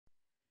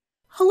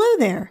Hello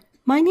there!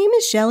 My name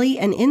is Shelley,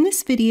 and in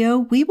this video,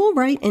 we will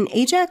write an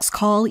AJAX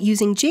call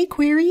using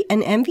jQuery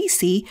and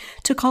MVC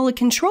to call a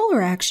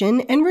controller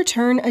action and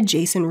return a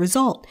JSON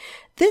result.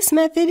 This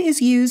method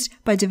is used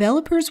by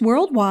developers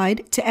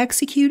worldwide to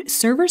execute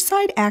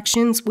server-side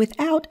actions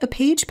without a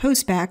page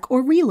postback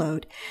or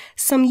reload.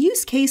 Some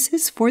use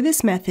cases for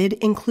this method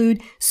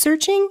include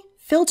searching,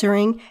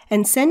 filtering,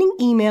 and sending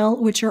email,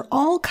 which are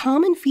all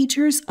common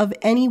features of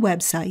any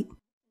website.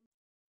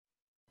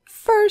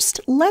 First,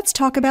 let's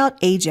talk about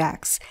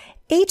AJAX.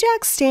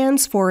 AJAX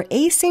stands for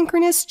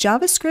Asynchronous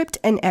JavaScript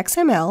and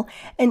XML,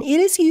 and it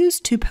is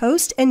used to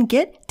post and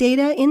get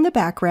data in the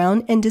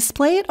background and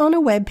display it on a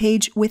web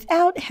page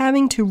without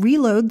having to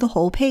reload the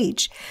whole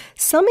page.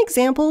 Some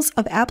examples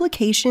of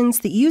applications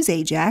that use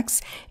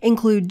AJAX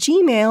include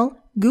Gmail,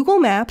 Google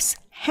Maps,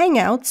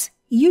 Hangouts,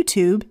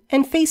 YouTube,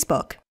 and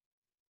Facebook.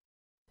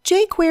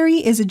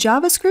 jQuery is a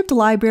JavaScript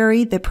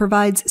library that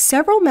provides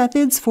several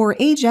methods for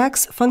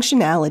AJAX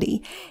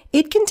functionality.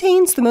 It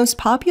contains the most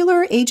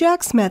popular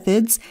AJAX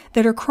methods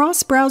that are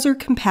cross-browser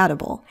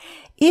compatible.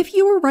 If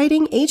you were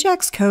writing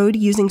AJAX code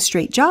using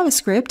straight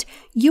JavaScript,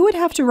 you would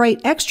have to write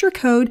extra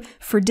code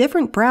for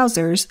different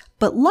browsers,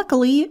 but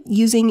luckily,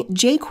 using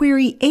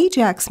jQuery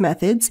AJAX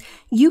methods,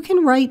 you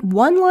can write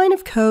one line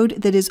of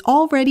code that is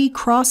already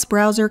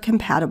cross-browser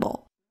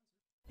compatible.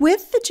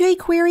 With the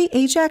jQuery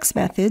AJAX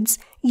methods,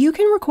 you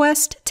can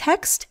request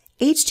text,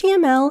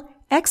 HTML,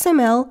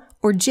 XML,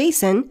 or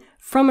JSON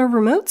from a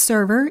remote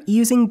server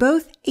using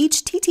both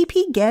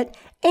HTTP GET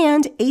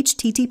and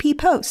HTTP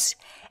POST.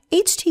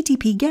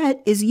 HTTP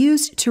GET is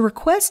used to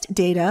request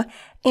data,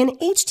 and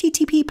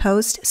HTTP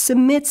POST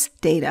submits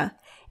data.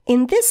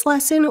 In this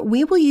lesson,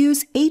 we will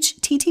use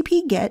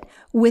HTTP GET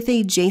with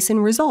a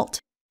JSON result.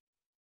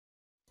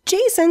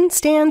 JSON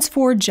stands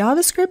for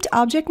JavaScript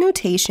Object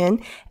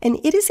Notation, and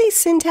it is a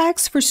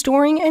syntax for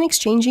storing and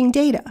exchanging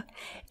data.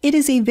 It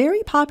is a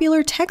very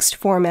popular text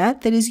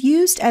format that is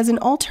used as an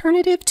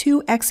alternative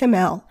to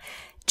XML.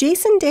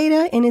 JSON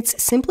data in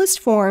its simplest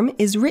form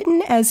is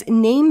written as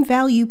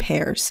name-value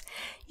pairs.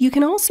 You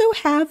can also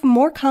have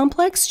more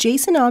complex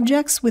JSON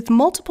objects with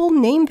multiple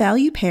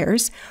name-value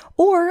pairs,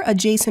 or a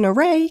JSON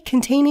array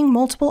containing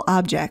multiple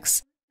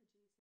objects.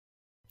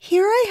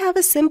 Here I have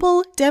a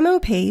simple demo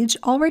page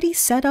already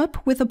set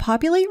up with a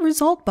populate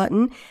result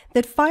button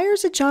that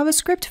fires a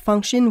JavaScript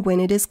function when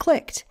it is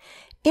clicked.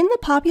 In the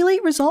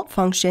populate result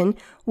function,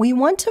 we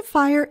want to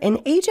fire an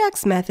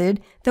AJAX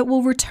method that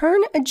will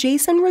return a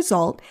JSON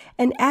result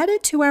and add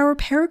it to our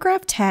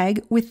paragraph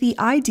tag with the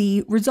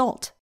ID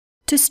result.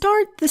 To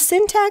start, the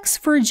syntax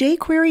for a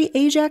jQuery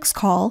AJAX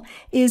call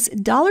is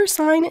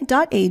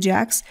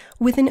 $.ajax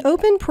with an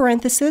open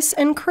parenthesis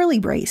and curly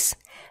brace.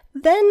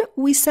 Then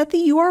we set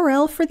the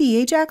URL for the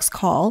AJAX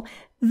call.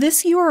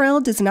 This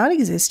URL does not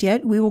exist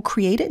yet. We will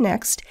create it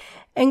next,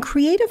 and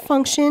create a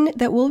function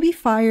that will be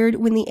fired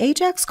when the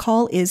AJAX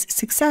call is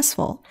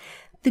successful.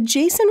 The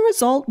JSON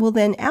result will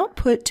then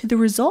output to the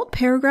result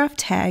paragraph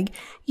tag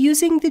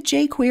using the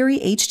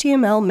jQuery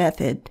HTML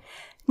method.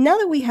 Now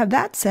that we have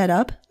that set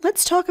up,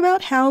 let's talk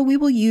about how we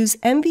will use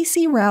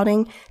MVC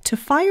routing to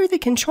fire the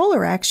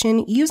controller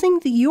action using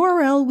the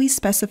URL we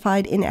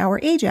specified in our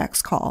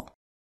AJAX call.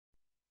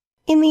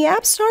 In the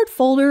app start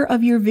folder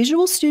of your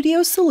Visual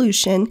Studio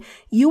solution,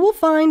 you will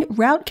find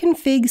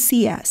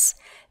routeconfig.cs.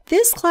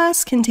 This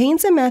class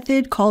contains a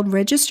method called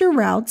register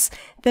routes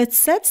that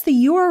sets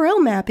the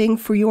URL mapping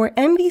for your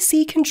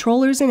MVC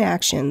controllers and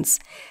actions.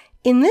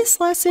 In this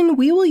lesson,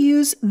 we will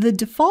use the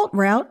default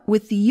route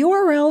with the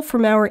URL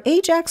from our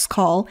AJAX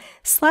call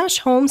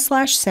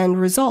 /home/send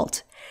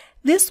result.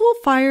 This will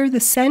fire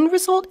the send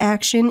result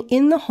action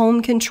in the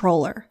home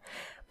controller.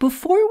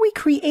 Before we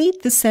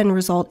create the send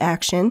result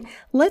action,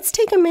 let's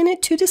take a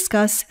minute to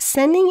discuss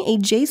sending a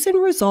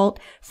JSON result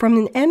from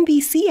an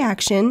MVC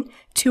action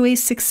to a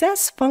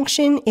success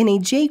function in a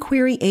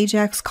jQuery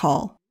AJAX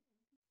call.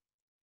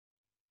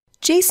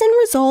 JSON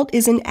result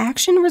is an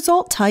action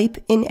result type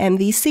in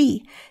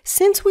MVC.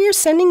 Since we are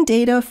sending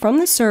data from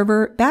the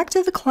server back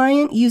to the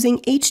client using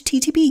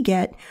HTTP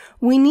GET,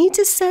 we need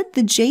to set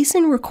the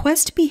JSON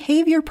request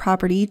behavior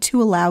property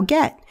to allow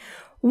GET.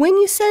 When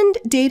you send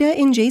data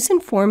in JSON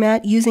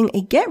format using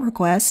a GET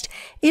request,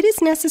 it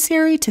is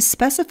necessary to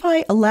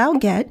specify allow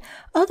GET,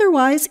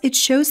 otherwise it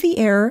shows the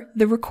error.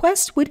 The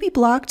request would be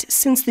blocked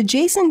since the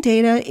JSON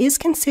data is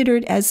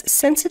considered as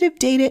sensitive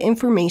data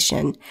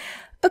information.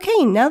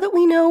 Okay, now that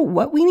we know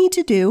what we need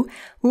to do,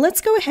 let's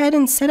go ahead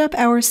and set up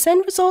our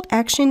send result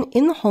action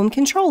in the home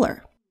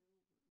controller.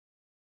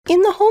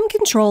 In the home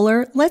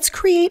controller, let's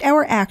create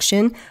our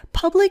action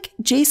public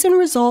JSON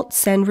result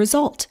send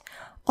result.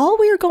 All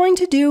we are going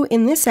to do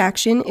in this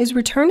action is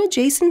return a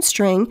JSON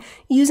string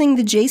using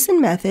the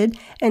JSON method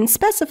and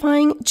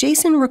specifying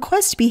JSON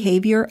request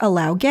behavior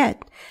allow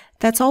GET.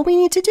 That's all we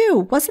need to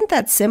do. Wasn't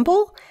that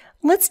simple?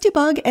 Let's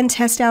debug and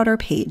test out our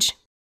page.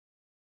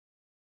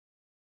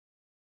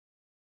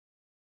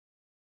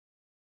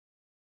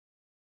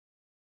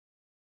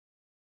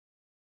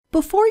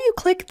 Before you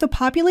click the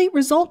Populate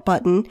Result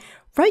button,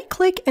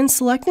 Right-click and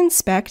select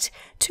Inspect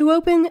to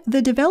open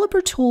the Developer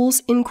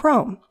Tools in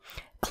Chrome.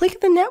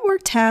 Click the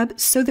Network tab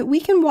so that we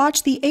can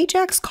watch the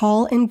AJAX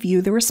call and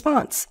view the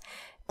response.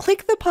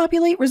 Click the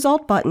Populate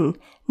Result button.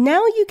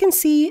 Now you can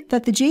see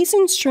that the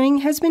JSON string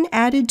has been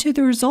added to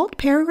the result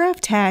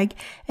paragraph tag,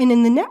 and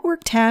in the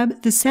Network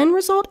tab, the send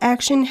result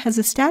action has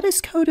a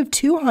status code of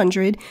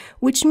 200,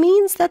 which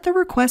means that the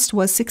request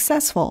was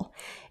successful.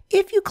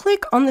 If you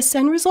click on the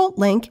send result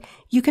link,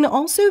 you can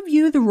also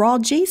view the raw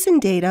JSON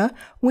data,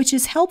 which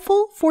is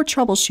helpful for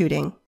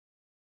troubleshooting.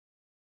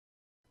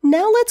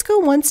 Now let's go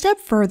one step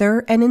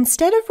further, and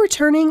instead of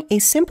returning a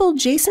simple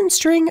JSON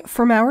string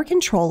from our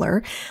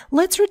controller,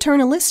 let's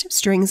return a list of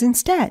strings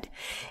instead.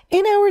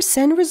 In our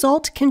send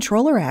result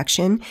controller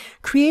action,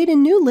 create a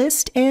new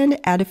list and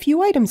add a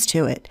few items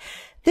to it.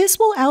 This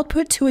will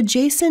output to a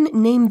JSON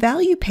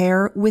name-value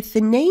pair with the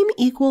name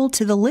equal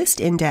to the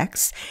list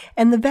index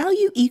and the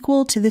value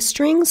equal to the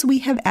strings we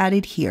have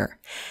added here.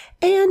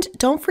 And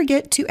don't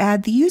forget to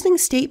add the using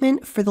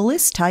statement for the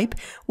list type,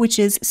 which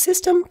is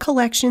System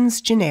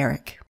Collections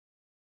Generic.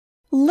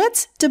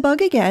 Let's debug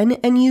again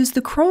and use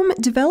the Chrome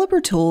Developer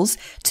Tools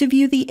to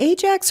view the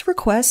AJAX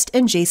request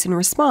and JSON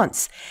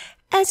response.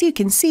 As you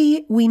can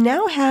see, we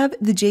now have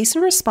the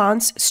JSON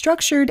response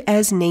structured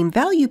as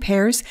name-value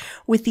pairs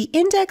with the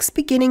index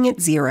beginning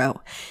at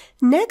 0.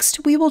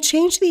 Next, we will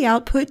change the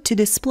output to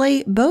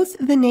display both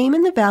the name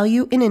and the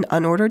value in an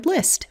unordered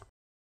list.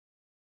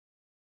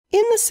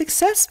 In the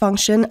success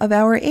function of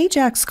our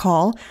AJAX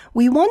call,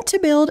 we want to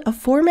build a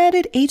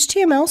formatted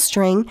HTML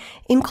string,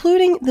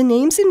 including the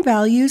names and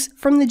values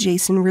from the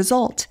JSON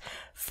result.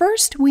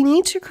 First, we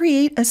need to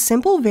create a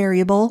simple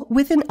variable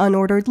with an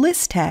unordered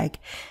list tag.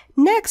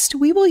 Next,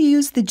 we will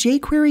use the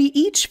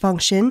jQuery_each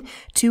function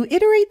to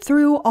iterate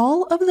through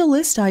all of the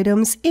list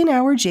items in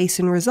our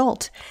JSON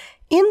result.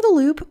 In the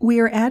loop, we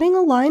are adding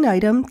a line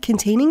item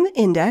containing the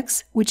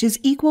index, which is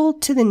equal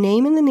to the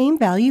name and the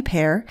name-value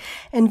pair,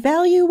 and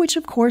value, which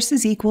of course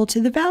is equal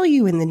to the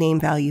value in the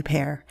name-value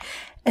pair.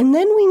 And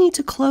then we need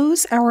to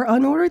close our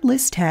unordered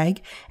list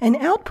tag and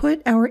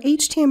output our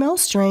HTML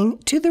string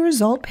to the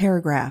result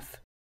paragraph.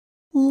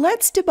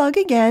 Let's debug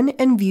again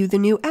and view the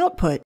new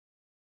output.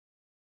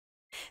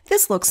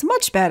 This looks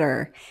much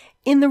better.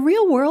 In the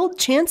real world,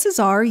 chances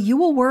are you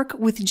will work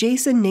with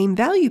JSON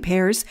name-value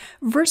pairs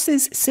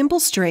versus simple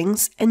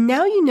strings, and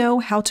now you know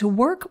how to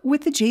work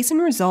with the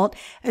JSON result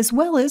as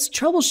well as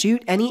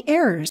troubleshoot any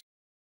errors.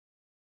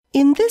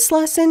 In this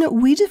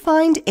lesson, we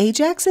defined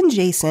AJAX and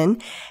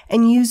JSON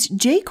and used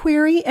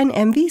jQuery and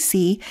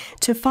MVC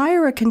to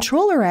fire a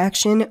controller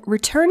action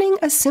returning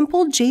a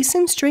simple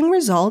JSON string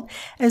result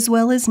as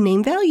well as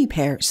name-value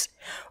pairs.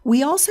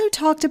 We also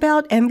talked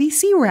about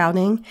MVC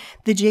routing,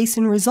 the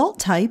JSON result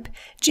type,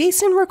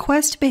 JSON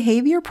request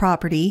behavior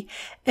property,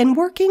 and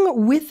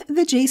working with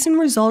the JSON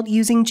result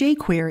using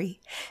jQuery.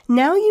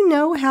 Now you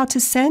know how to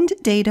send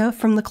data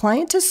from the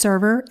client to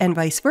server and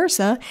vice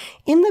versa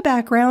in the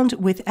background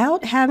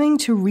without having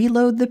to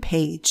reload the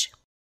page.